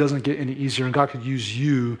 It really doesn't get any easier, and God could use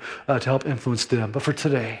you to help influence them. But for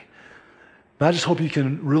today, I just hope you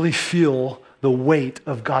can really feel the weight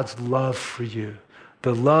of God's love for you,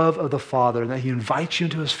 the love of the Father, and that He invites you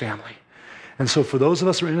into His family. And so for those of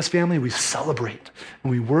us who are in His family, we celebrate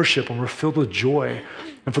and we worship and we're filled with joy.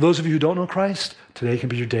 And for those of you who don't know Christ, today can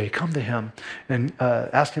be your day. Come to Him and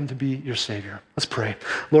ask Him to be your Savior. Let's pray.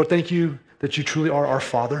 Lord, thank you that you truly are our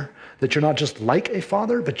Father, that you're not just like a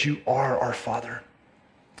father, but you are our Father.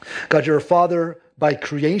 God, you're a Father by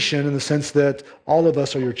creation in the sense that all of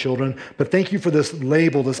us are your children, but thank you for this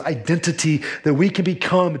label, this identity that we can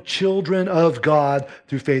become children of God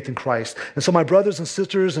through faith in Christ. And so my brothers and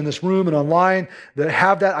sisters in this room and online that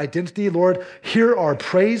have that identity, Lord, hear our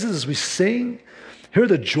praises as we sing, hear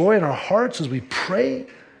the joy in our hearts as we pray.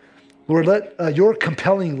 Lord, let your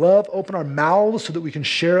compelling love open our mouths so that we can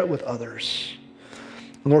share it with others.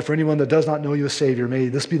 And Lord, for anyone that does not know you as Savior, may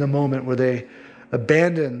this be the moment where they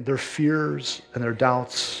abandon their fears and their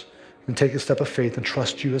doubts and take a step of faith and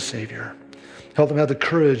trust you as Savior. Help them have the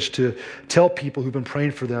courage to tell people who've been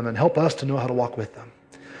praying for them, and help us to know how to walk with them.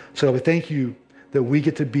 So we thank you that we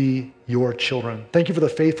get to be your children. Thank you for the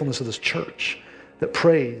faithfulness of this church that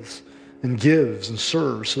prays and gives and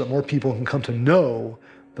serves so that more people can come to know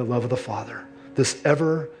the love of the Father, this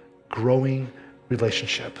ever-growing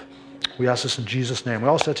relationship. We ask this in Jesus' name. We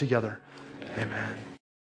all said together, amen.